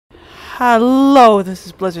Hello, this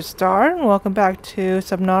is Blizzard Star, and welcome back to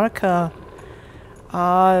Subnautica.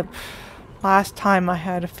 Last time I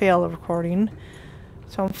had a fail recording,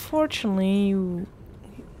 so unfortunately you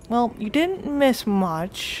didn't miss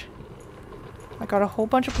much. I got a whole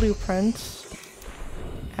bunch of blueprints,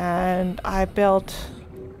 and I built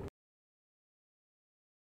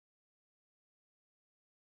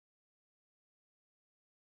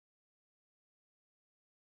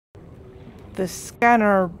the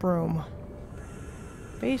scanner room.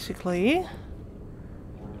 Basically,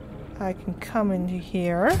 I can come into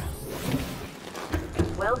here.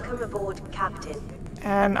 Welcome aboard, Captain.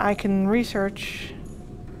 And I can research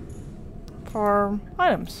for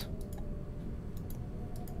items.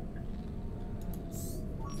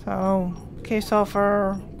 So, case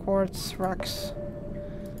sulfur, quartz, Rex.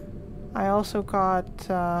 I also got,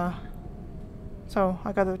 so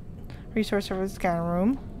I got the resource for the scanner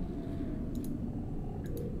room.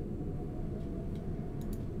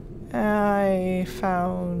 I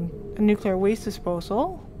found a nuclear waste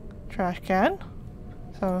disposal trash can,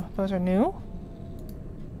 so those are new.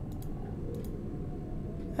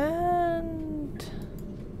 And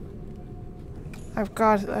I've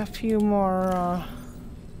got a few more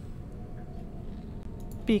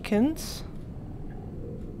beacons.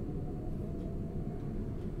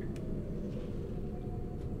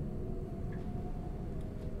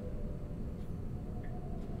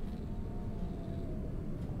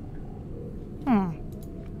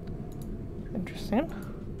 Interesting.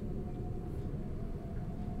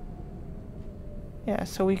 Yeah,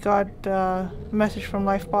 so we got a message from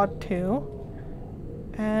Lifebot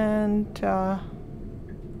 2, and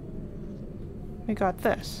we got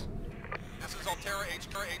this. This is Altera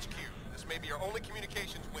HQ. This may be your only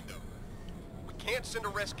communications window. We can't send a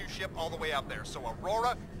rescue ship all the way out there, so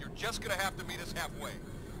Aurora, you're just gonna have to meet us halfway.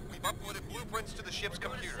 We've uploaded blueprints to the ship's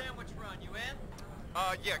computer. Sandwich run, you in?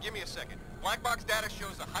 Yeah, give me a second. Black box data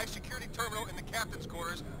shows the high-security terminal in the captain's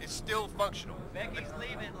quarters is still functional. Becky's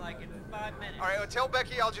leaving like in 5 minutes. All right, tell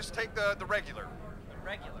Becky I'll just take the regular. The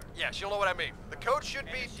regular. Yeah, she'll know what I mean. The code should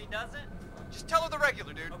And be... if she doesn't? Just tell her the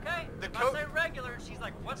regular, dude. Okay. The If code... I say regular, she's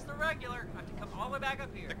like, what's the regular? I have to come all the way back up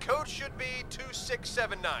here. The code should be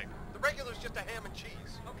 2679. The regular's just a ham and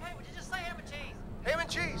cheese. Okay, would you just say ham and cheese? Ham and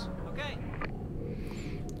cheese. Okay.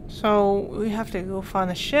 So we have to go find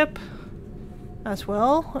the ship as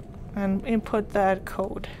well and input that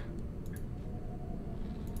code.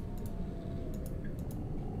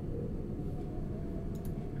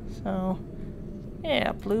 So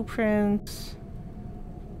yeah, blueprints,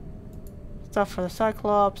 stuff for the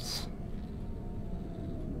Cyclops,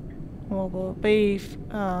 mobile bay,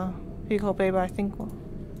 vehicle bay, but I think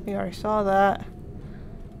we already saw that.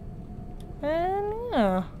 And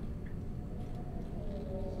yeah.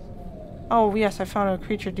 Oh yes, I found a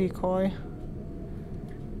creature decoy.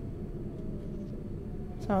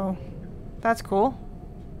 So that's cool.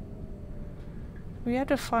 We have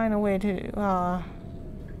to find a way to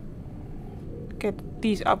get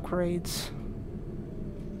these upgrades.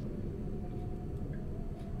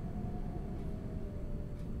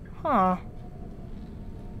 Huh.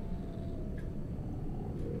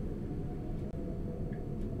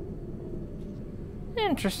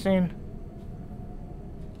 Interesting.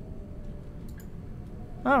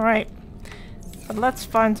 Alright. But let's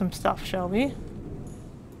find some stuff, shall we?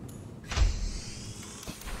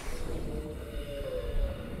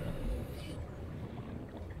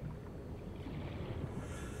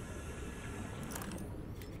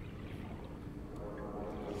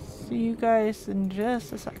 See you guys in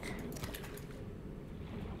just a sec.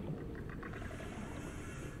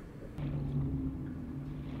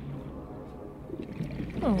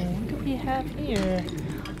 Oh, what do we have here?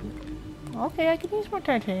 Okay, I can use more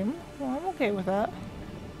titanium. Well, I'm okay with that.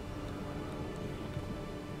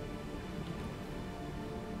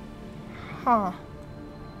 Huh.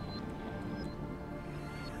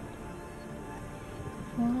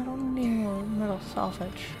 Well, I don't need more metal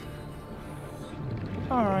salvage.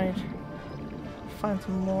 Alright. Find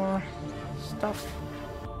some more stuff.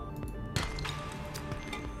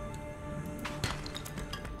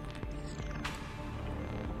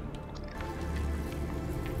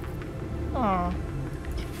 Aw.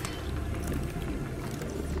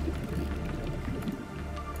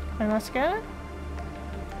 Can I scan it?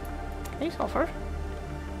 Hey, sulfur.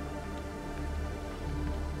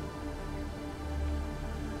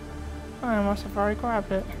 I must have already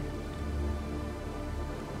grabbed it.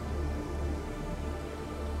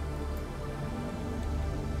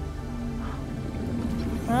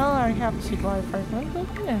 Well, I already have a supply fragment, but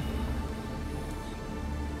yeah.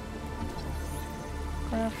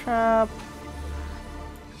 Grab trap.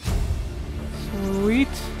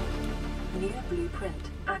 blueprint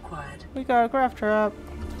acquired. We got a grafter up.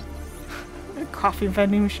 A coffee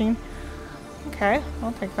vending machine. Okay,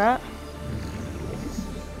 I'll take that.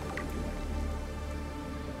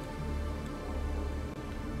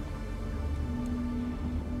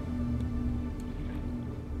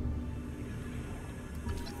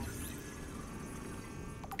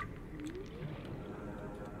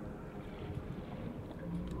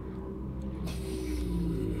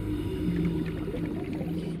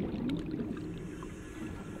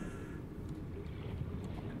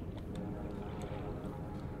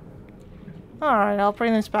 Alright, I'll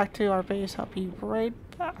bring this back to our base. I'll be right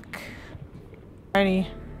back. Alrighty.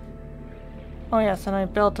 Oh yes, and I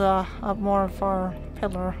built up more for our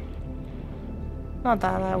pillar. Not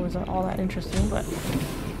that that wasn't all that interesting, but...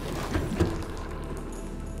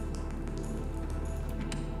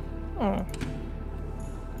 Hmm.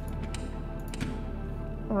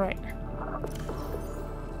 Right.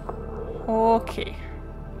 Okay.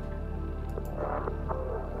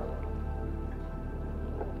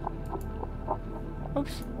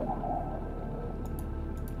 Oops.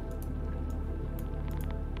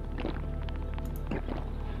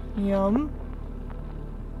 Yum.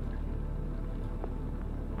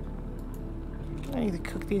 I need to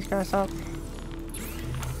cook these guys up.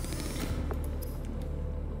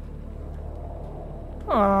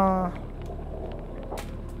 Ah.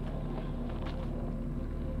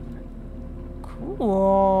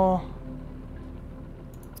 Cool.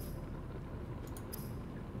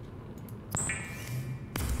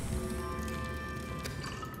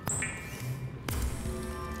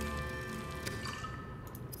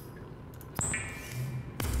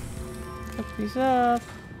 Cook these up.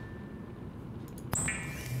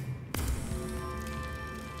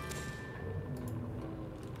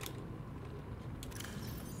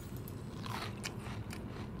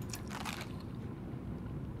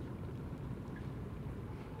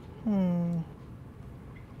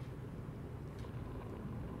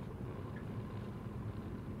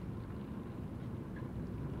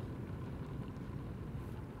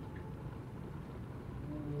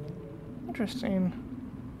 Interesting.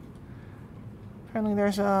 Apparently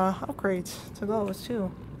there's upgrades to those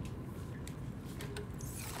too.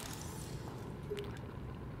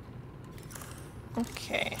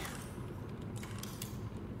 Okay.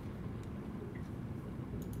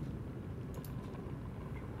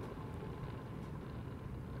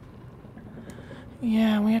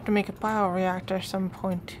 Yeah, we have to make a bioreactor at some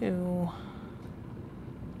point too.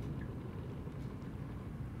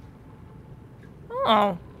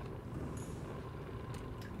 Oh.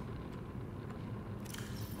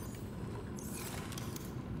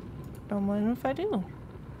 Don't mind if I do. You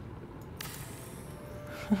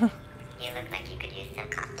look like you could use some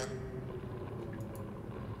coffee.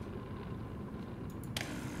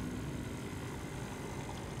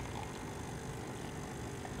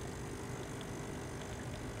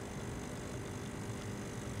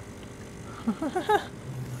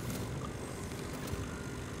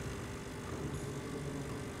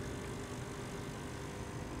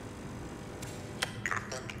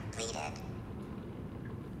 Coffee completed.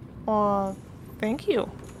 Thank you.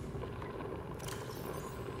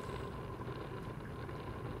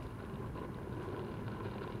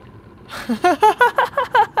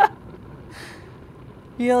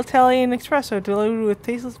 The Italian espresso diluted with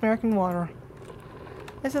tasteless American water.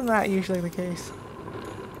 Isn't that usually the case?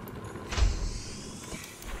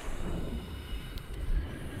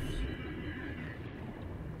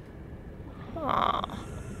 Ah.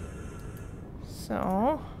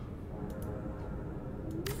 So...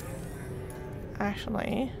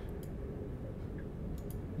 Actually...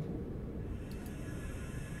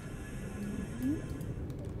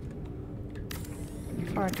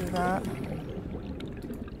 Before I do that...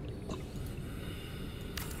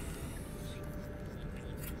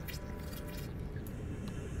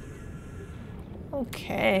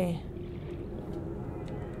 Okay.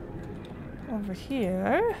 Over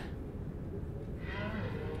here...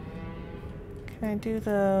 Can I do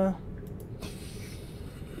the...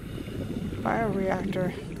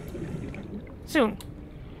 bioreactor? Soon!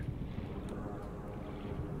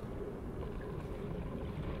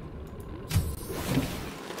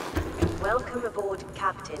 Welcome aboard,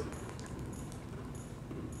 Captain.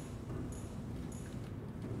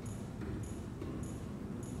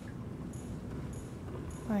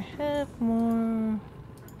 I have more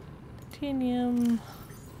titanium.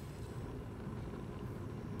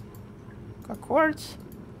 Got quartz.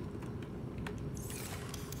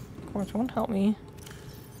 Quartz won't help me.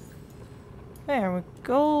 There we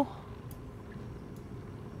go.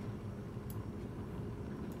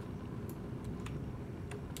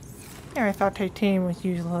 Yeah, I thought titanium was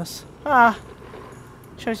useless. Ah!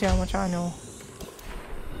 Shows you how much I know.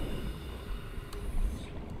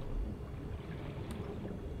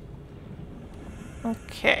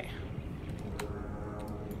 Okay.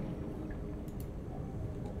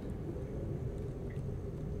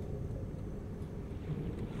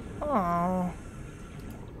 Oh.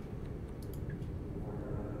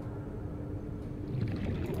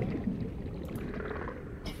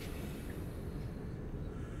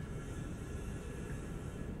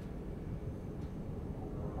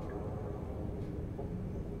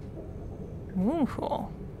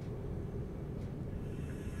 Moonfall.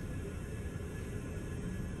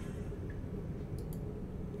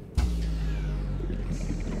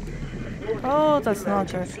 Oh, that's not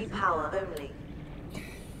good. Emergency power only.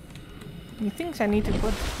 He thinks I need to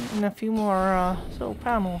put in a few more solar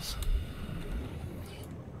panels.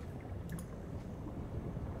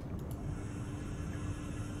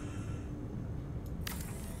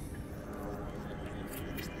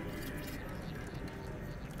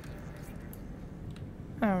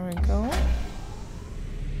 There we go.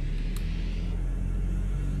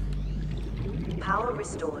 Power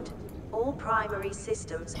restored. All primary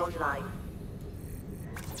systems online.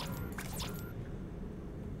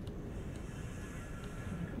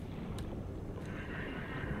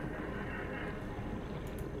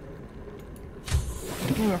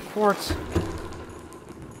 More quartz.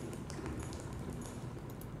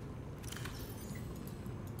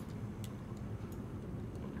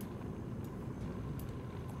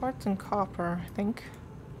 Quartz and copper, I think.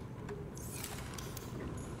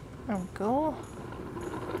 There we go.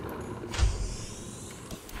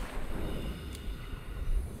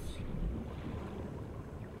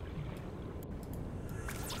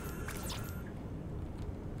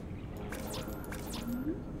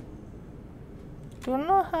 Do I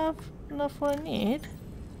not have enough what I need?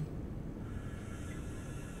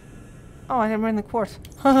 Oh, I didn't bring the quartz.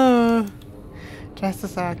 Just a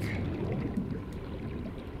sec.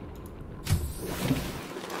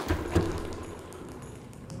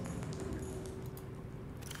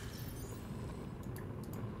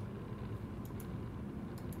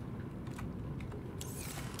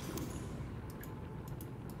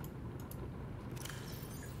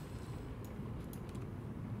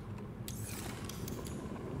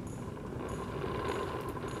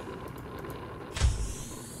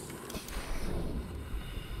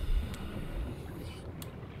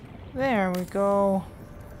 There we go.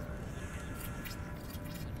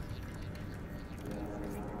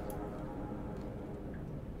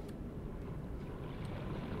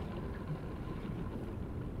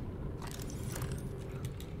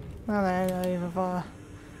 Now that I've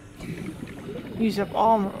used up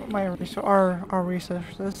all my our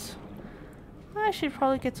resources, I should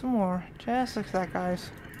probably get some more. Just like that, guys.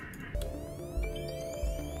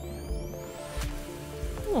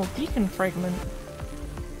 Ooh, beacon fragment.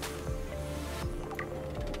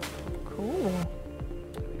 Cool.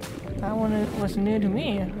 That one was new to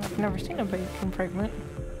me. I've never seen a beacon fragment.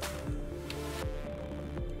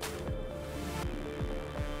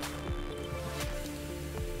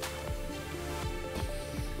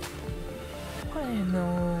 What in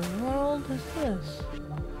the world is this?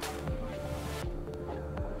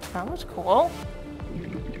 That was cool.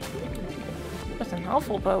 Wasn't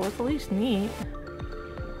helpful, but it was at least neat.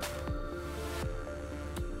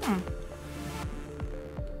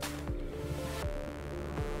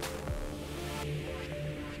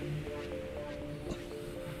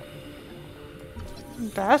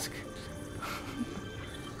 Desk?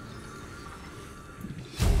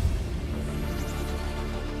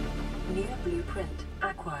 New blueprint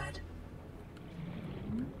acquired.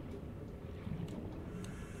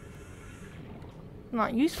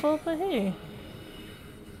 Not useful, but hey.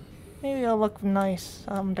 Maybe it'll look nice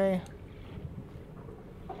someday.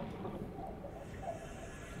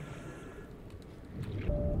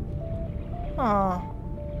 Aw.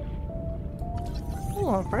 Ooh,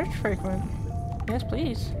 a bridge fragment. Yes,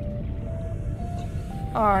 please.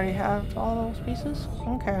 I already have all those pieces?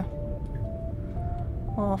 Okay.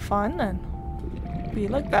 Well, fine then. Be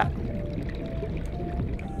like that.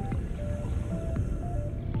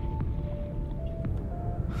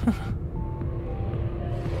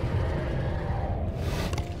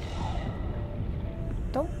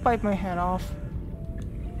 Don't bite my head off.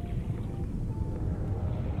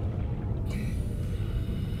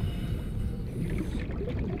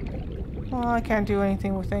 Well, I can't do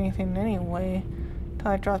anything with anything anyway till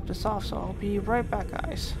I drop this off, so I'll be right back,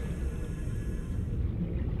 guys.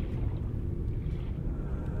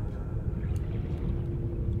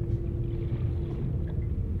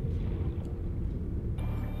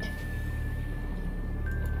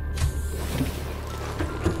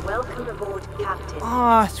 Welcome aboard, Captain.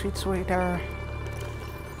 Ah, sweet sweeter.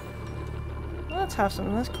 Let's have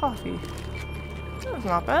some of this coffee. That's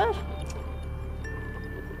not bad.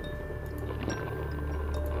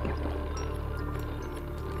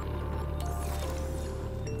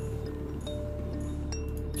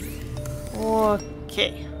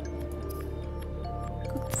 Okay.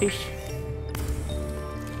 Cooked fish.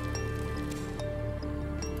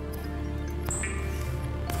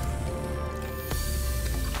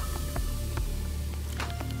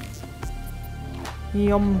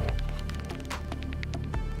 Yum.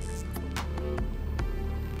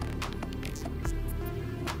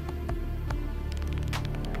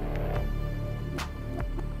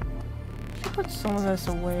 Should put some of this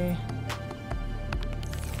away.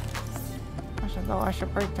 I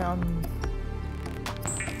should break down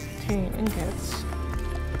titanium ingots.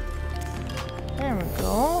 There we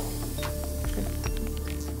go.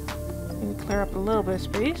 Maybe clear up a little bit of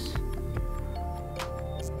space.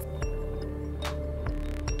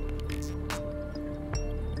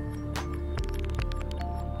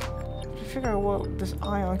 Figure out what this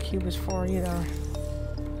ion cube is for either,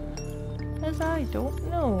 as I don't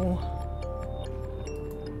know.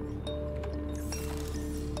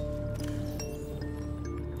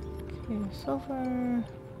 Okay, sulfur.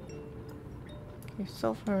 Okay,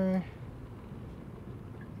 sulfur.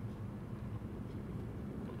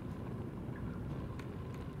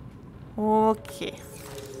 Okay.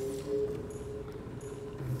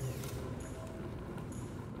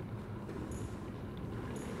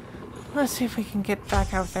 Let's see if we can get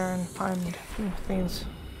back out there and find a few things.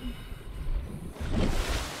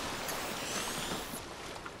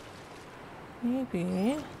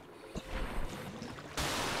 Maybe.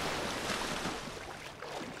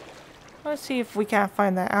 Let's see if we can't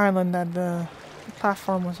find that island that the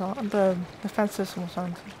platform was on, the defense system was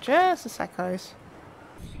on. Just a sec, guys.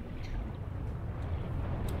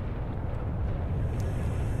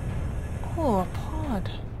 Oh, a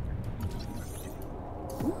pod.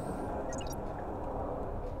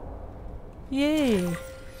 Yay!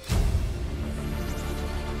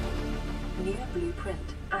 New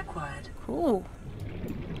blueprint acquired. Cool.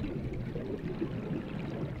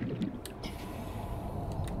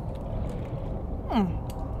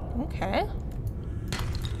 Okay.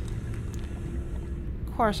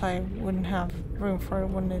 Of course I wouldn't have room for it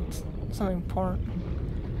when it's something important.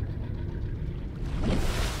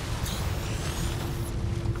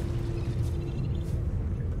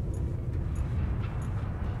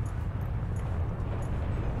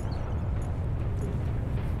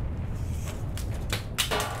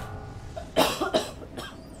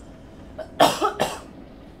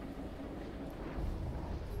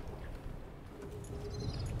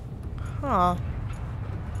 Huh.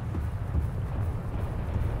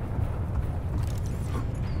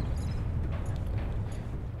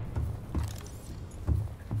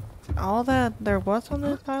 All that there was on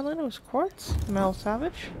this island was quartz? Metal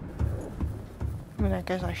salvage? I mean, I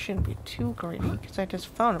guess I shouldn't be too greedy because I just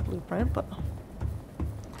found a blueprint, but...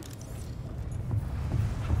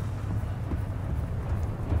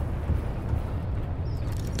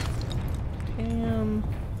 Damn.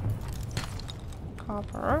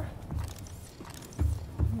 Copper.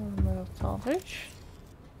 Metal salvage.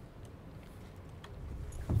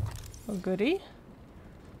 A goodie.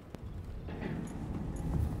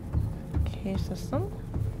 Cave system.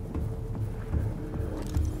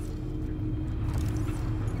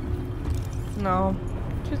 No,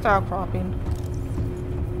 just outcropping.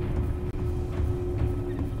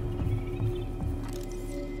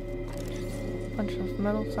 Bunch of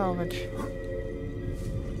metal salvage.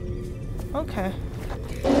 Okay.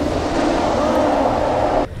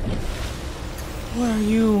 What are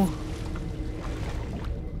you?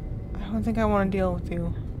 I don't think I want to deal with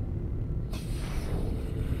you.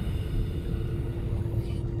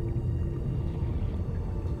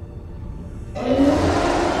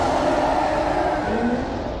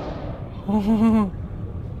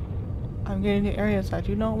 I'm getting to areas I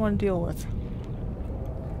do not want to deal with.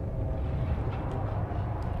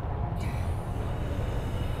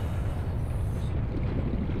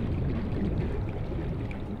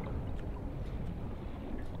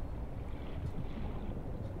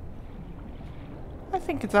 I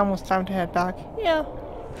think it's almost time to head back. Yeah.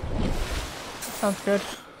 That sounds good.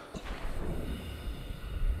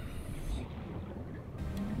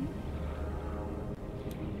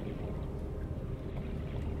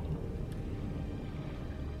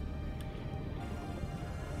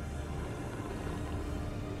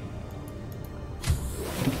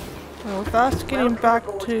 Well, with us getting back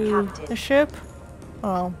to the ship,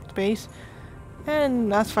 the base,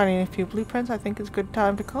 And us finding a few blueprints, I think is a good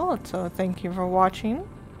time to call it. So thank you for watching.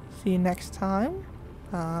 See you next time.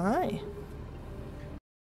 Bye.